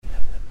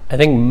I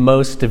think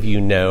most of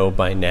you know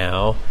by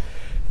now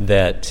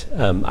that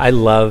I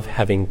love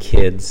having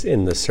kids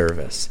in the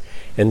service.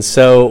 And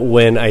so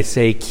when I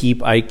say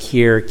keep Ike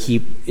here,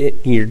 keep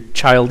your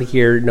child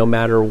here no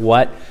matter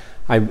what,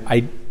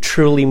 I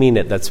truly mean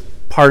it. That's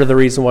part of the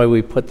reason why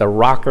we put the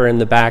rocker in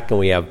the back and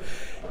we have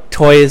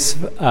toys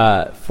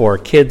for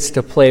kids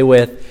to play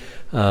with.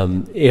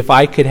 If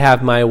I could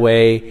have my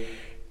way,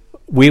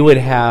 we would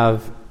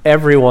have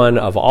everyone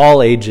of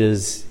all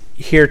ages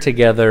here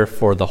together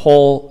for the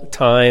whole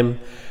time.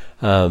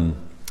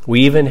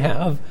 We even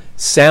have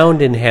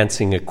sound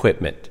enhancing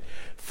equipment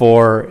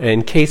for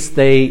in case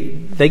they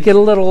get a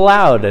little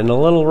loud and a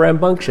little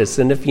rambunctious,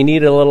 and if you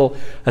need a little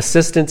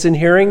assistance in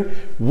hearing,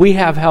 we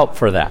have help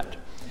for that.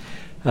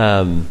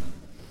 And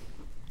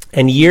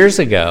years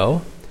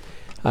ago,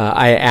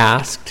 I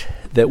asked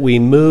that we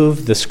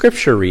move the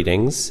scripture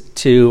readings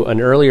to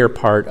an earlier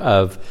part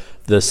of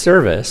the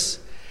service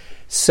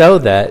so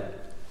that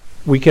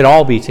we could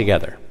all be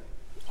together,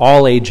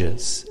 all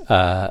ages,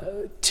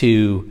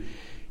 to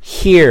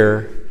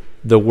hear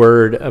the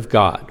Word of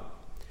God.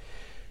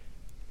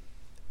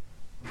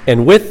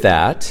 And with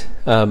that,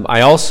 I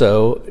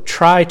also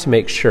try to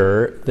make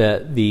sure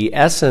that the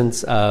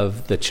essence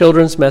of the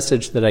children's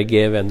message that I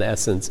give and the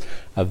essence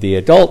of the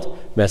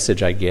adult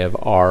message I give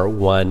are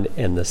one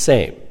and the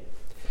same.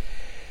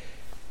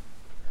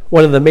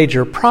 One of the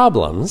major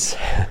problems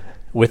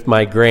with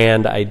my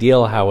grand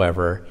ideal,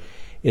 however,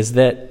 is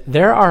that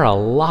there are a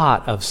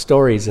lot of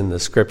stories in the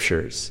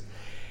scriptures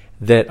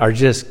that are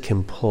just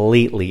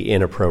completely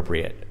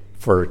inappropriate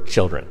for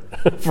children,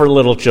 for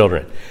little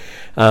children.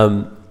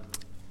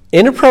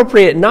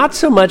 Inappropriate not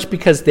so much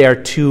because they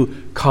are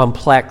too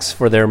complex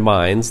for their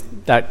minds,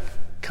 that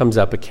comes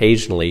up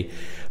occasionally,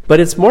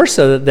 but it's more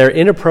so that they're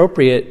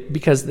inappropriate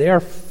because they are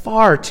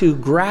far too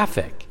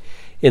graphic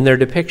in their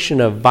depiction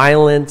of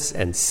violence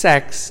and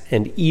sex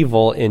and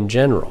evil in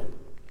general.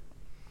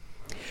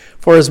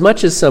 For as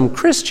much as some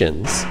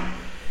Christians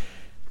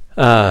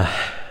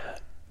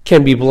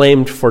can be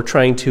blamed for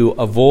trying to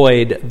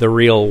avoid the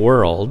real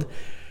world,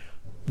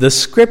 the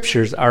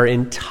scriptures are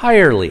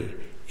entirely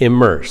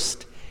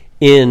immersed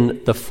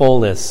in the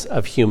fullness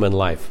of human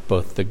life,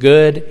 both the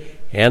good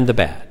and the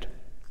bad.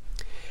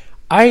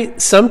 I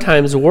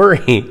sometimes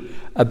worry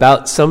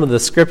about some of the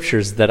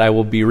scriptures that I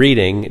will be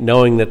reading,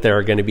 knowing that there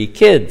are going to be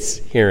kids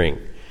hearing.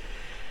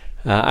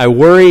 I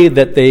worry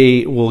that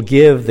they will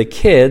give the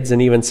kids,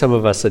 and even some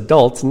of us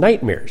adults,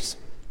 nightmares.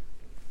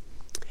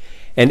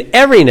 And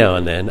every now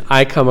and then,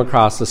 I come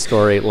across a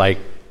story like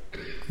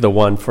the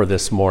one for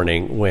this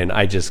morning when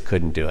I just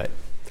couldn't do it.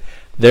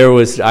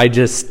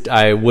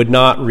 I would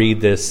not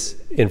read this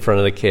in front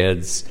of the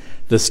kids.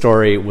 The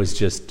story was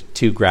just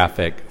too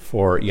graphic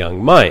for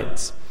young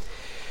minds.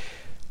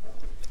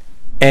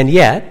 And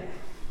yet,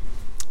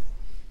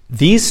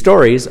 these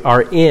stories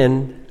are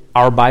in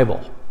our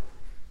Bible,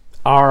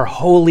 our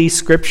holy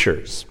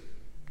scriptures.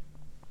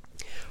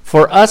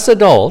 For us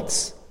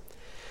adults,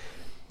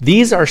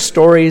 these are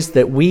stories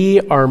that we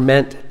are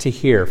meant to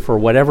hear for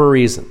whatever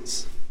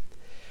reasons.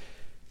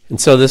 And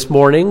so this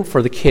morning,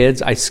 for the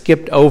kids, I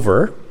skipped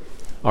over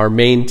our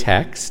main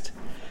text,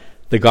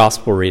 the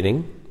gospel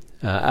reading.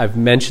 I've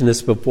mentioned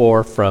this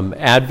before, from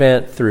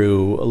Advent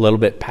through a little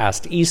bit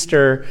past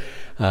Easter.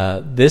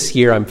 This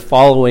year I'm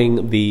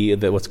following the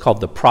what's called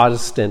the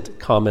Protestant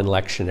Common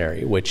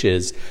Lectionary, which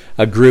is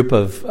a group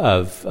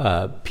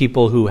of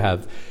people who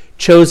have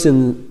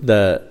chosen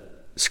the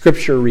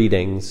scripture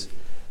readings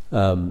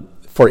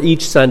for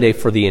each Sunday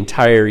for the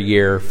entire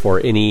year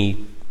for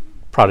any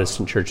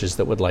Protestant churches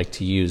that would like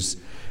to use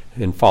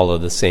and follow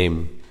the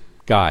same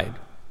guide.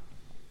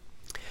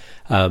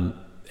 And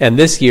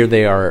this year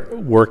they're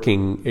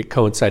working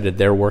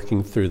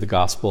through the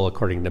gospel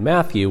according to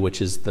Matthew,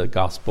 which is the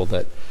gospel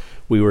that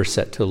we were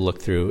set to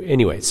look through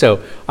anyway.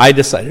 So I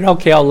decided,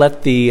 okay, I'll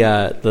let the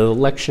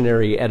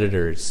lectionary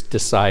editors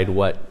decide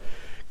what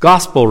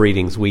gospel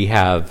readings we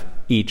have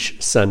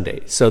each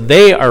Sunday. So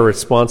they are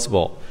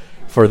responsible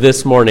for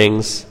this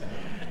morning's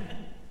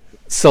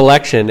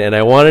selection, and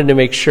I wanted to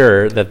make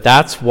sure that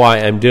that's why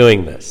I'm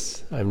doing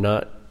this. I'm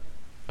not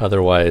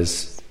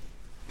otherwise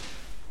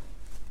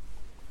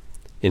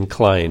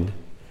inclined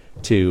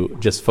to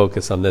just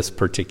focus on this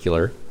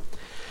particular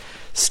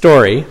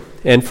story.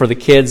 And for the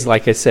kids,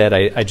 like I said,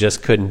 I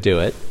just couldn't do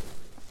it.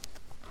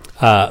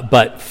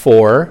 But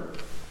for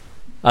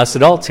us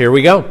adults, here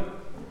we go.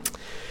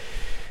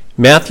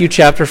 Matthew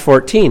chapter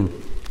 14,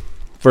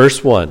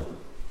 verse 1.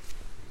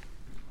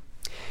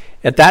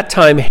 At that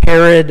time,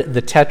 Herod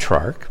the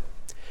Tetrarch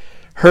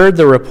heard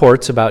the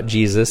reports about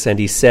Jesus, and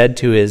he said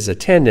to his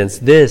attendants,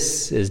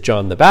 "This is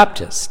John the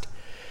Baptist.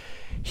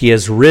 He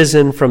has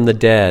risen from the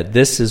dead.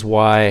 This is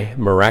why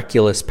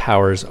miraculous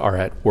powers are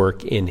at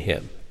work in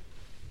him."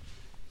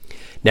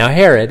 Now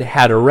Herod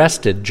had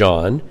arrested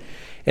John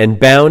and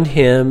bound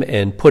him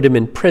and put him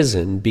in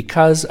prison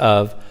because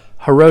of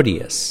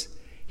Herodias,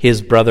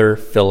 his brother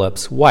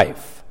Philip's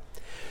wife.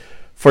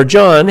 For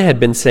John had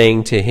been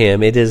saying to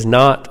him, "It is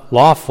not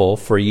lawful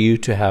for you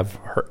to have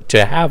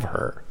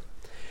her."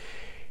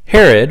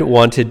 Herod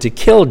wanted to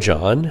kill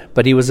John,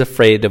 but he was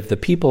afraid of the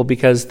people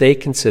because they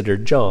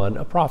considered John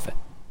a prophet.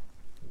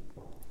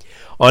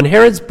 On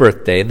Herod's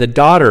birthday, the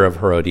daughter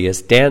of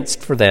Herodias danced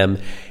for them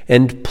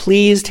and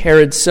pleased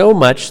Herod so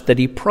much that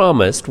he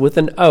promised with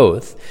an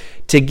oath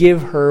to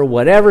give her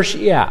whatever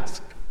she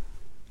asked.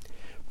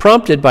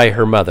 Prompted by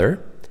her mother,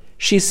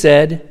 she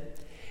said,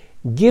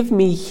 "Give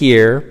me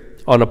here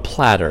on a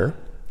platter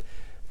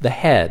the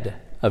head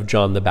of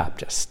John the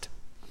Baptist."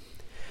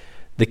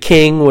 The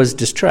king was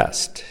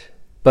distressed,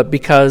 but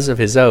because of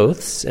his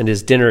oaths and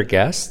his dinner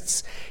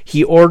guests,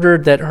 he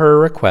ordered that her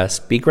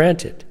request be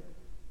granted,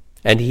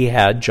 and he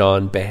had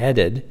John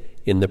beheaded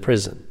in the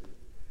prison.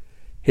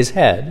 His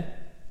head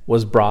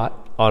was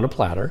brought on a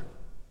platter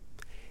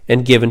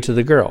and given to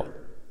the girl,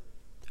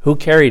 who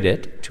carried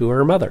it to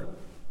her mother.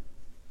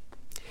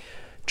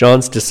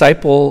 John's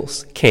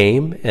disciples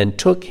came and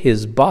took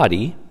his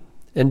body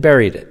and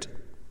buried it.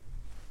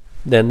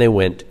 Then they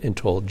went and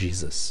told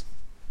Jesus.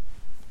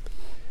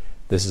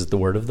 This is the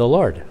word of the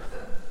Lord.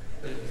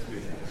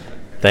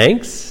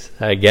 Thanks,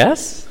 I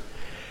guess.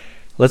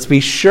 Let's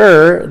be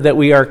sure that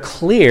we are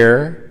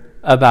clear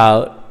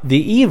about the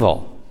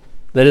evil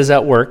that is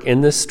at work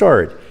in this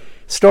story.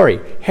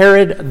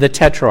 Herod the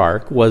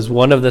Tetrarch was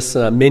one of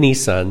the many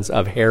sons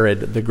of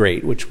Herod the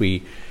Great, which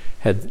we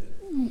had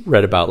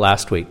read about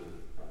last week.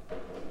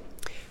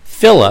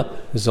 Philip,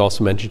 who's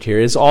also mentioned here,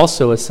 is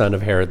also a son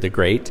of Herod the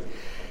Great,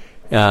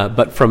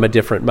 but from a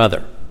different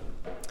mother.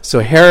 So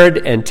Herod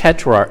the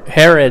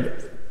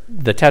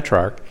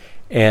Tetrarch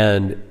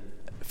and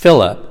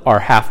Philip are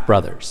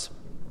half-brothers.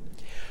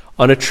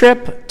 On a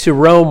trip to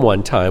Rome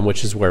one time,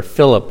 which is where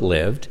Philip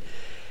lived,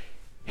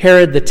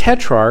 Herod the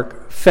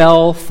Tetrarch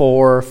fell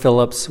for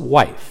Philip's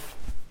wife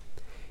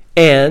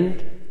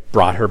and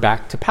brought her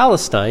back to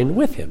Palestine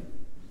with him.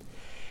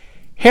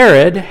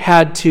 Herod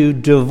had to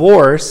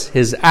divorce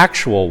his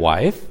actual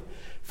wife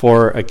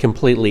for a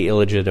completely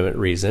illegitimate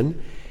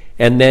reason,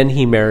 and then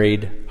he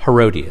married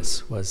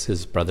Herodias, was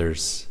his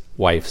brother's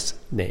wife's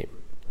name.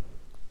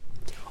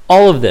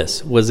 All of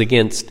this was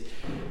against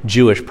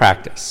Jewish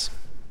practice.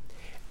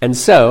 And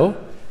so,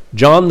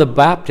 John the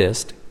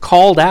Baptist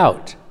called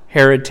out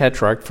Herod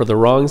Tetrarch for the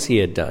wrongs he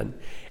had done,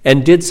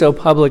 and did so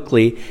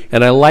publicly,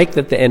 and I like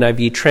that the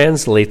NIV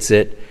translates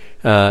it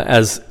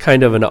as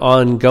kind of an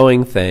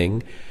ongoing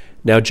thing.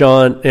 Now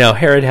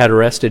Herod had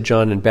arrested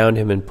John and bound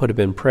him and put him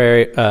in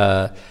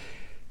prayer,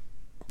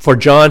 for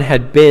John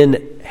had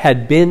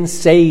been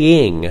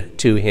saying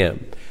to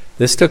him.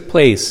 This took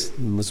place,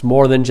 it was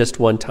more than just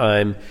one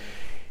time,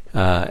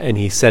 and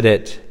he said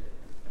it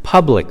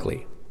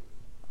publicly.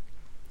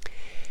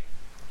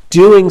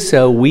 Doing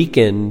so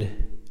weakened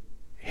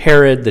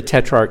Herod the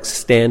Tetrarch's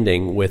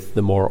standing with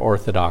the more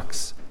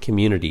Orthodox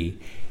community,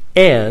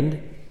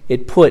 and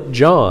it put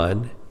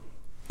John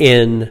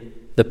in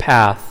the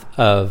path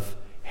of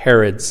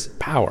Herod's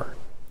power,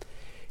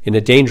 in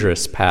a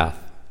dangerous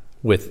path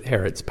with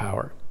Herod's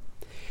power.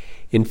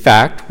 In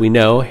fact, we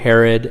know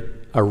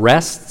Herod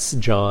arrests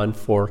John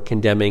for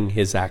condemning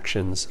his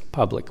actions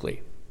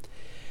publicly.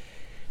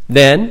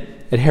 Then,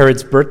 at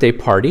Herod's birthday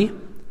party,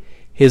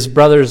 his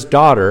brother's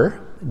daughter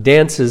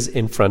dances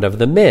in front of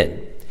the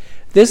men.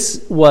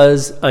 This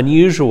was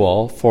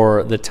unusual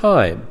for the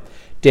time.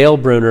 Dale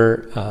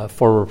Bruner,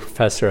 former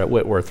professor at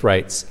Whitworth,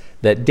 writes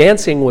that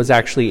dancing was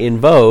actually in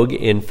vogue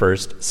in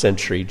first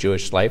century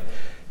Jewish life.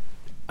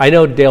 I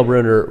know Dale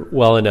Bruner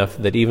well enough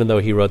that even though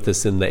he wrote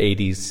this in the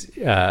 80s,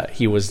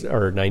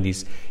 or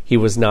 90s, he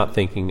was not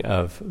thinking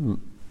of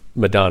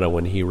Madonna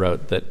when he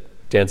wrote that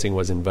dancing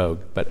was in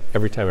vogue. But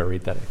every time I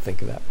read that, I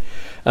think of that.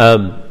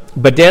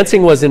 But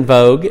dancing was in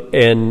vogue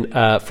in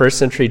first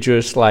century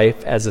Jewish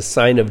life as a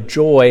sign of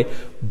joy,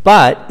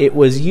 but it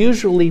was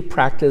usually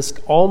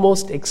practiced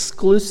almost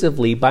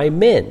exclusively by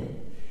men,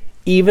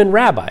 even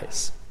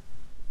rabbis.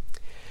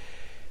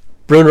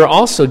 Bruner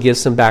also gives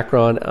some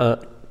background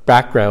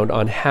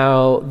on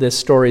how this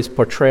story's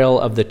portrayal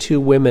of the two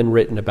women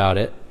written about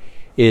it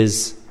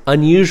is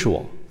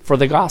unusual for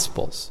the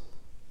Gospels.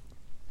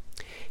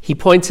 He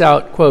points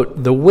out,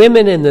 quote, "The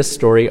women in this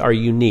story are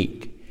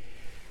unique.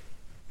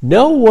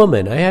 No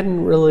woman," I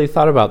hadn't really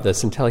thought about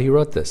this until he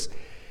wrote this,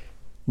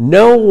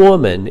 "no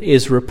woman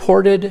is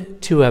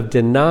reported to have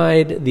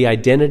denied the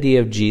identity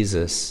of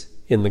Jesus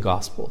in the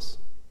Gospels."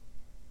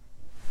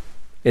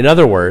 In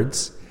other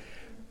words,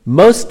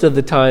 most of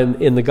the time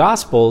in the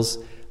Gospels,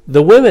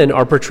 the women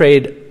are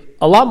portrayed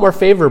a lot more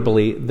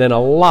favorably than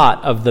a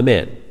lot of the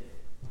men.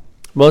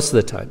 Most of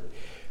the time.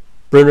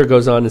 Bruner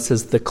goes on and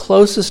says, the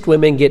closest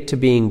women get to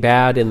being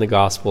bad in the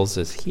Gospels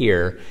is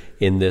here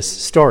in this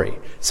story.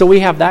 So we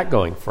have that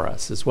going for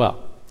us as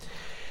well.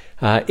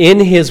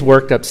 In his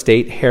worked up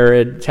state,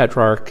 Herod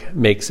Tetrarch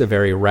makes a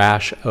very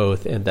rash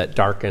oath, and that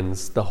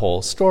darkens the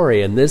whole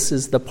story. And this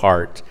is the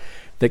part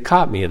that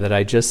caught me, that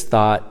I just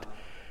thought,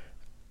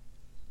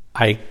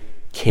 I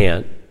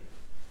can't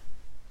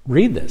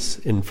read this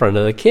in front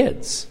of the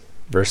kids.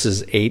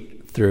 Verses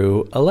 8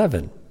 through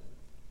 11.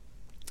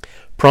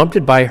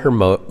 Prompted by her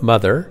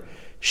mother,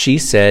 she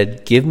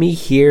said, "Give me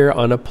here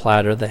on a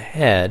platter the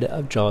head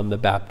of John the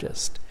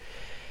Baptist."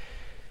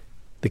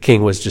 The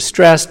king was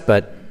distressed,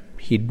 but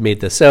he'd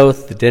made this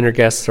oath. The dinner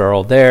guests are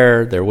all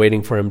there. They're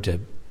waiting for him to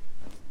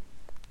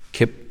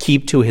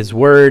keep to his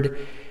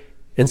word.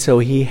 And so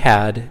he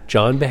had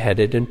John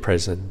beheaded in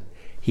prison.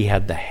 He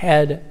had the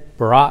head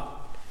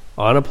brought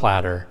on a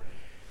platter,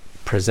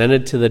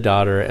 presented to the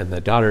daughter, and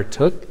the daughter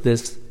took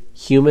this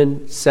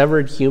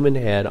severed human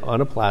head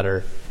on a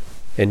platter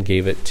and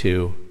gave it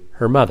to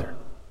her mother.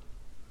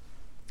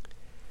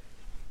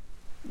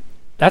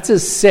 That's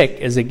as sick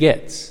as it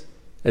gets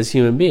as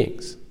human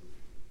beings.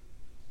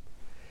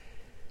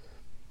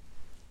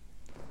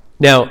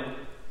 Now,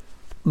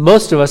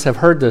 most of us have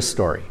heard this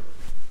story,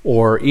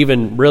 or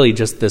even really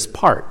just this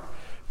part.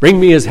 Bring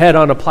me his head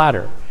on a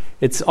platter.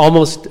 It's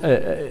almost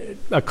a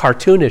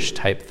cartoonish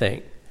type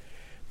thing.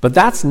 But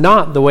that's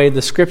not the way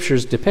the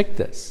scriptures depict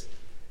this.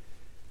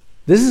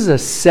 This is a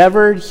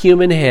severed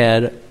human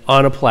head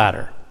on a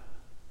platter.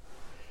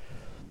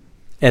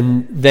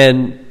 And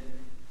then,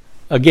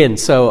 again,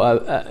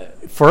 so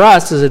for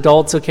us as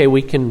adults, okay,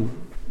 we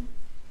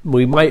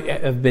might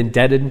have been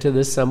deadened to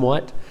this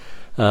somewhat.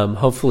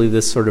 Hopefully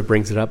this sort of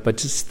brings it up. But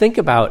just think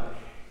about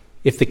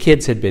if the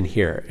kids had been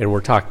here and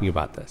we're talking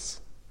about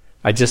this.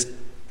 I just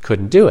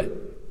couldn't do it.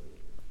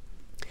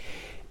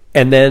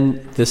 And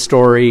then the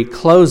story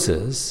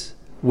closes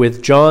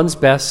with John's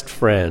best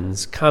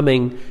friends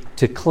coming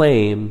to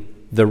claim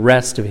the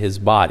rest of his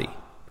body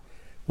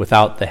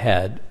without the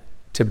head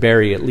to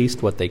bury at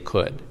least what they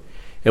could.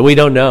 And we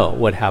don't know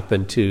what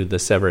happened to the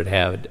severed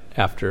head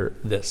after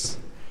this.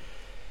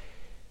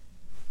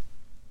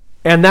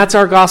 And that's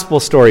our gospel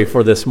story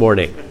for this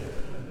morning.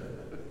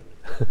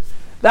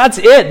 That's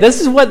it.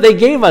 This is what they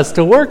gave us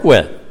to work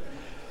with.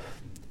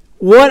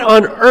 What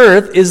on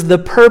earth is the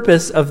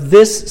purpose of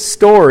this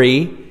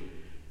story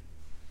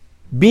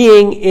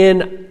being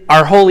in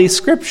our Holy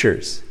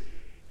Scriptures?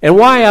 And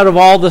why, out of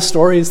all the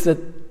stories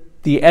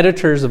that the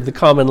editors of the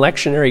Common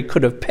Lectionary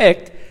could have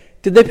picked,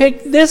 did they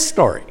pick this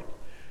story?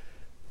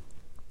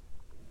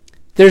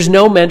 There's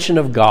no mention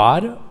of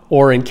God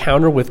or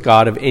encounter with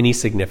God of any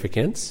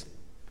significance.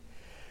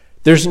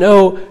 There's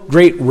no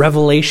great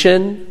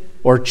revelation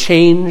or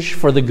change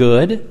for the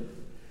good.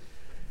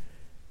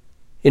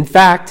 In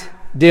fact,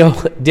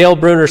 Dale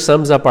Bruner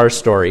sums up our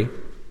story.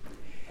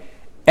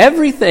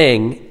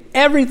 Everything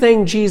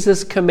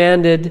Jesus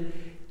commanded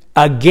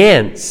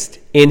against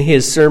in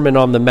his Sermon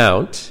on the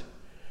Mount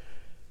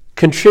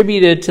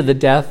contributed to the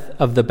death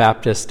of the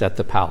Baptist at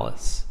the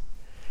palace.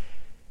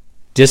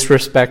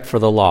 Disrespect for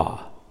the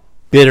law,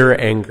 bitter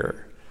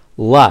anger,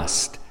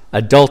 lust,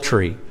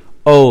 adultery,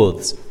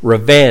 oaths,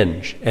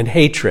 revenge, and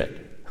hatred.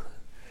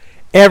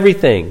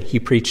 Everything he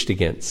preached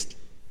against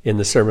in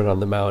the Sermon on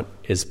the Mount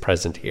is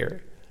present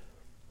here.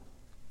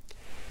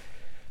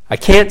 I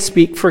can't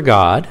speak for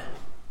God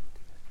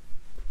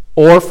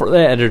or for the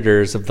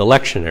editors of the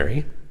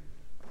lectionary.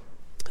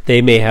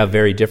 They may have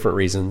very different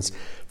reasons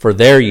for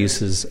their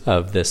uses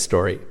of this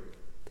story.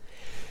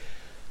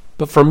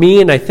 But for me,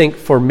 and I think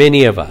for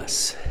many of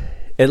us,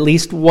 at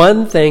least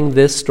one thing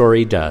this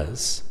story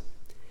does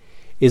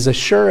is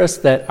assure us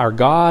that our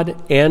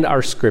God and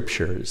our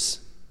scriptures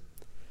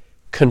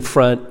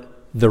confront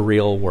the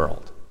real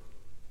world.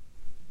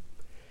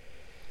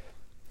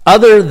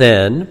 Other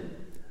than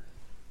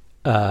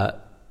the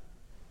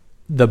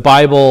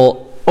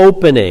Bible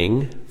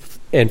opening,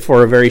 and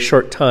for a very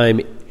short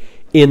time,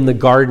 in the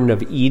Garden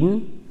of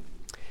Eden,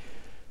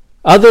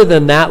 other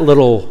than that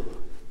little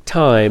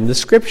time, the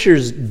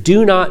scriptures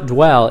do not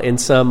dwell in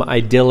some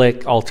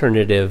idyllic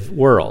alternative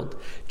world.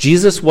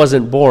 Jesus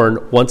wasn't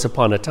born once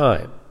upon a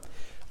time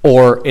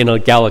or in a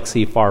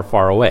galaxy far,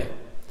 far away.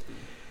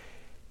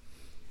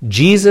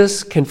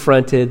 Jesus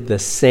confronted the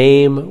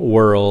same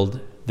world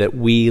that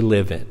we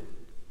live in,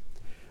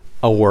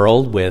 a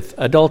world with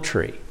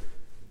adultery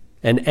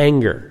and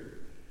anger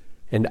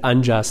and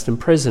unjust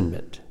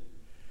imprisonment,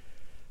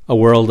 a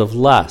world of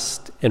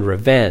lust and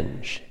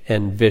revenge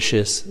and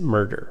vicious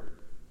murder.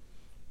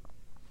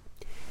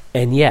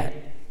 And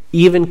yet,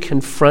 even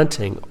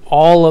confronting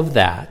all of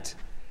that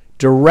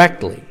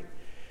directly,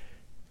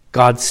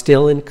 God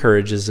still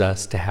encourages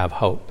us to have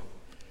hope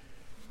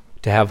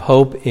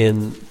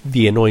in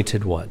the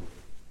Anointed One.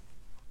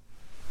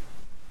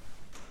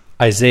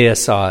 Isaiah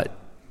saw it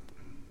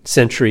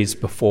centuries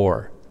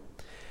before.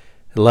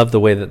 I love the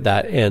way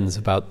that ends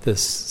about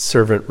this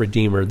servant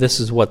Redeemer. This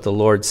is what the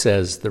Lord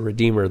says, the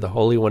Redeemer, the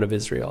Holy One of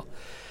Israel.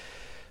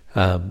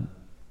 In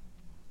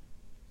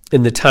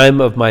the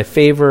time of my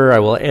favor, I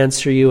will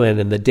answer you, and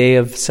in the day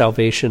of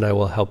salvation, I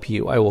will help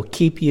you. I will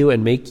keep you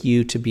and make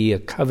you to be a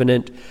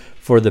covenant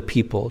for the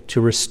people, to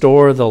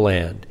restore the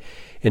land,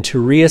 and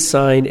to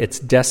reassign its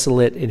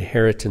desolate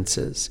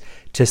inheritances,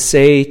 to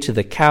say to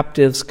the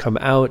captives, come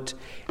out,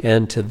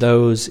 and to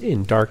those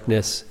in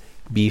darkness,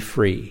 be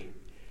free.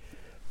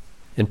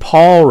 And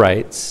Paul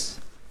writes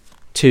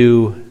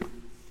to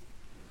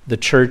the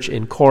church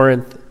in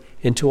Corinth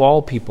and to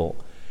all people,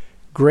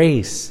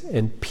 grace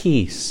and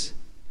peace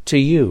to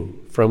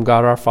you from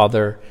God our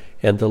Father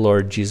and the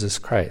Lord Jesus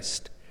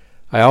Christ.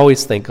 I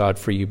always thank God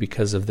for you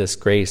because of this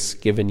grace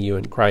given you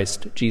in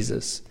Christ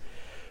Jesus.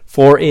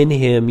 For in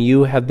him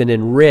you have been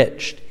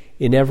enriched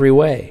in every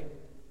way,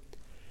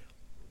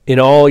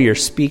 in all your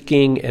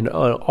speaking and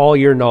all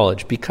your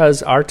knowledge,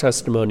 because our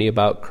testimony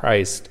about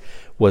Christ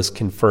was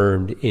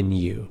confirmed in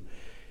you.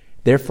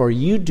 Therefore,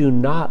 you do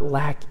not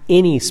lack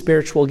any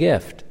spiritual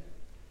gift,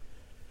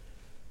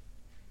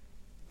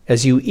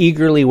 as you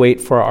eagerly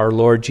wait for our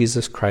Lord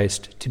Jesus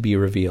Christ to be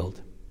revealed.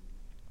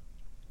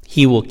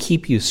 He will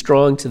keep you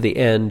strong to the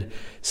end,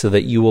 so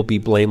that you will be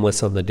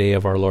blameless on the day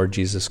of our Lord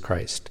Jesus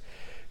Christ.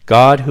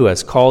 God, who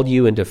has called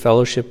you into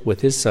fellowship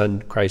with his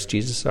Son, Christ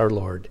Jesus our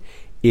Lord,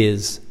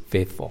 is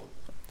faithful.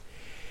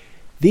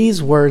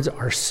 These words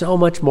are so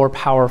much more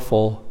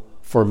powerful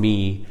for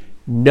me,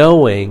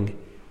 knowing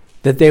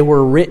that they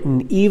were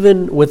written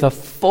even with a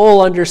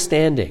full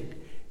understanding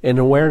and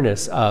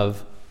awareness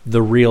of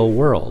the real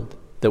world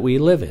that we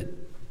live in.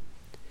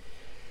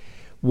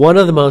 One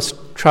of the most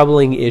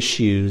troubling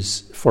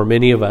issues for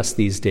many of us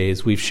these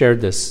days, we've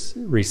shared this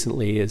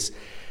recently, is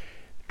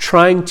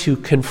trying to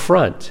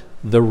confront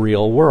the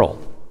real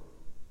world,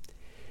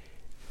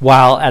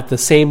 while at the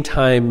same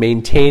time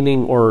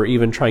maintaining or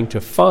even trying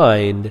to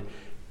find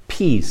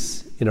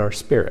peace in our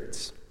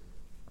spirits.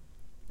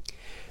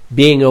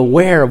 Being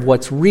aware of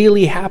what's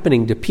really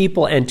happening to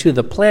people and to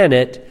the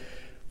planet,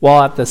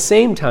 while at the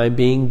same time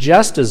being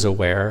just as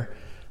aware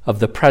of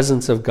the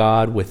presence of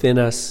God within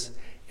us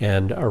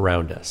and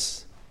around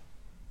us.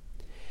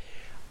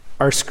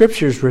 Our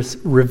scriptures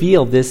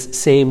reveal this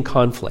same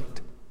conflict,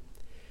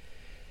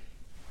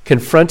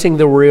 confronting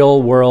the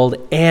real world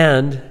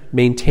and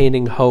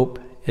maintaining hope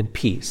and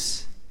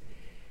peace.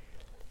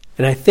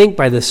 And I think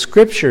by the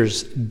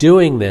scriptures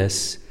doing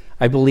this,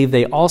 I believe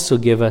they also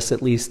give us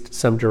at least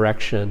some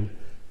direction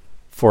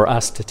for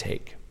us to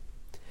take.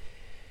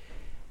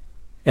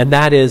 And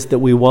that is that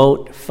we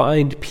won't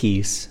find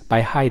peace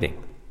by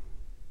hiding.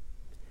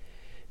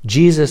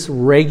 Jesus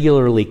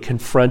regularly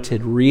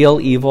confronted real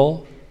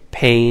evil,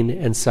 pain,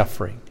 and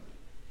suffering.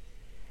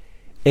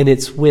 And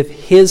it's with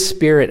his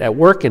Spirit at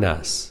work in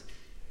us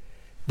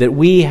that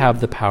we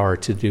have the power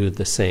to do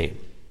the same.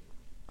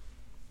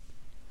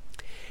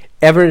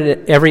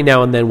 Every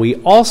now and then we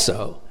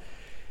also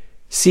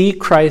see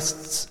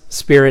Christ's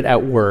Spirit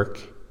at work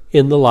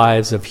in the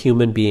lives of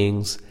human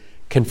beings,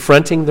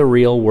 confronting the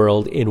real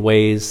world in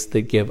ways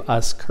that give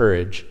us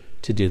courage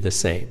to do the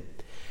same.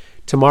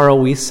 Tomorrow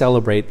we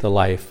celebrate the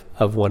life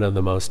of one of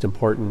the most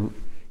important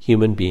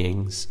human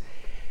beings,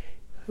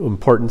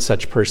 important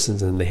such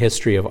persons in the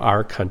history of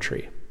our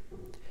country,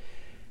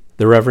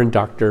 the Reverend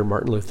Dr.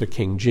 Martin Luther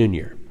King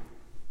Jr.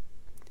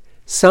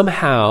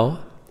 Somehow,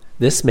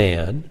 this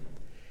man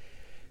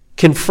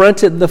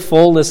confronted the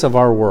fullness of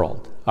our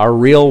world, our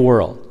real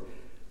world,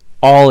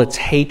 all its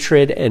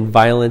hatred and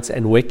violence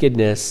and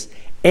wickedness,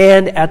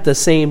 and at the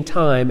same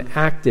time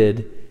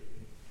acted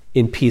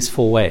in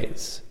peaceful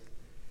ways,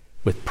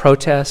 with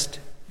protest,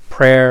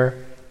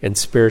 prayer, and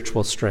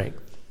spiritual strength.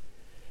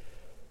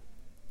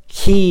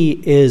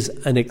 He is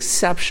an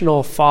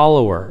exceptional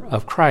follower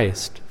of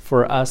Christ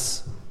for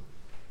us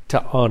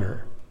to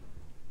honor.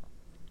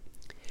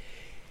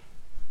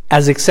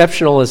 As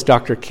exceptional as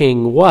Dr.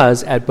 King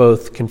was at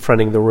both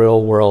confronting the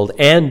real world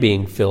and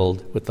being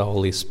filled with the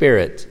Holy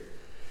Spirit,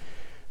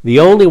 the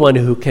only one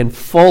who can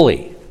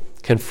fully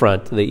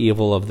confront the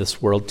evil of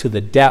this world to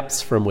the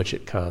depths from which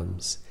it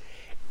comes,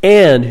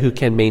 and who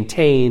can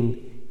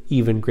maintain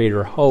even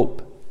greater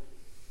hope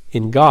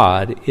in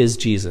God, is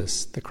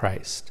Jesus the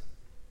Christ.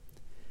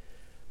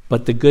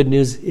 But the good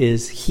news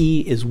is he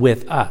is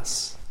with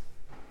us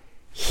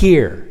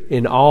here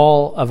in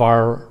all of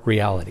our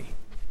reality.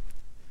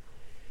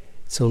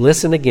 So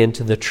listen again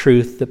to the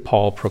truth that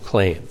Paul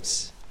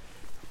proclaims,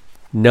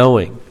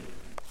 knowing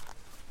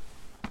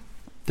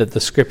that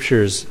the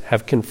scriptures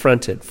have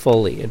confronted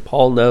fully, and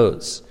Paul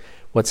knows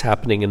what's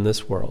happening in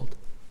this world.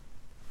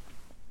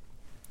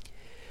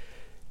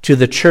 To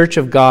the church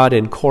of God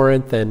in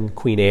Corinth and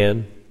Queen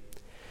Anne,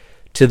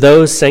 to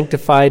those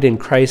sanctified in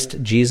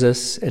Christ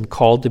Jesus and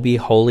called to be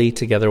holy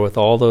together with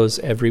all those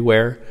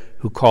everywhere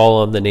who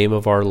call on the name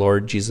of our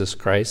Lord Jesus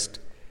Christ,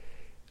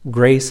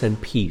 grace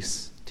and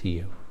peace to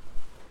you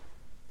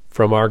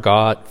from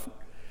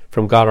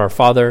God our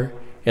Father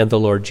and the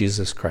Lord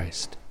Jesus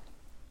Christ.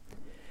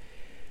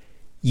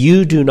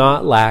 You do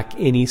not lack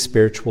any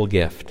spiritual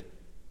gift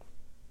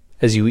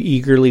as you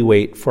eagerly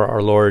wait for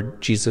our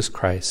Lord Jesus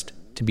Christ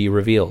to be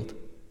revealed.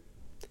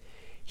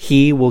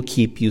 He will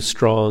keep you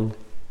strong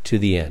to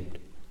the end.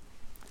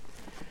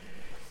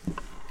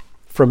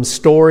 From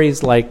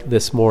stories like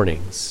this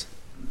morning's,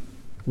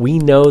 we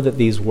know that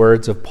these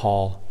words of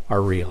Paul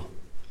are real.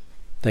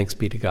 Thanks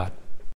be to God.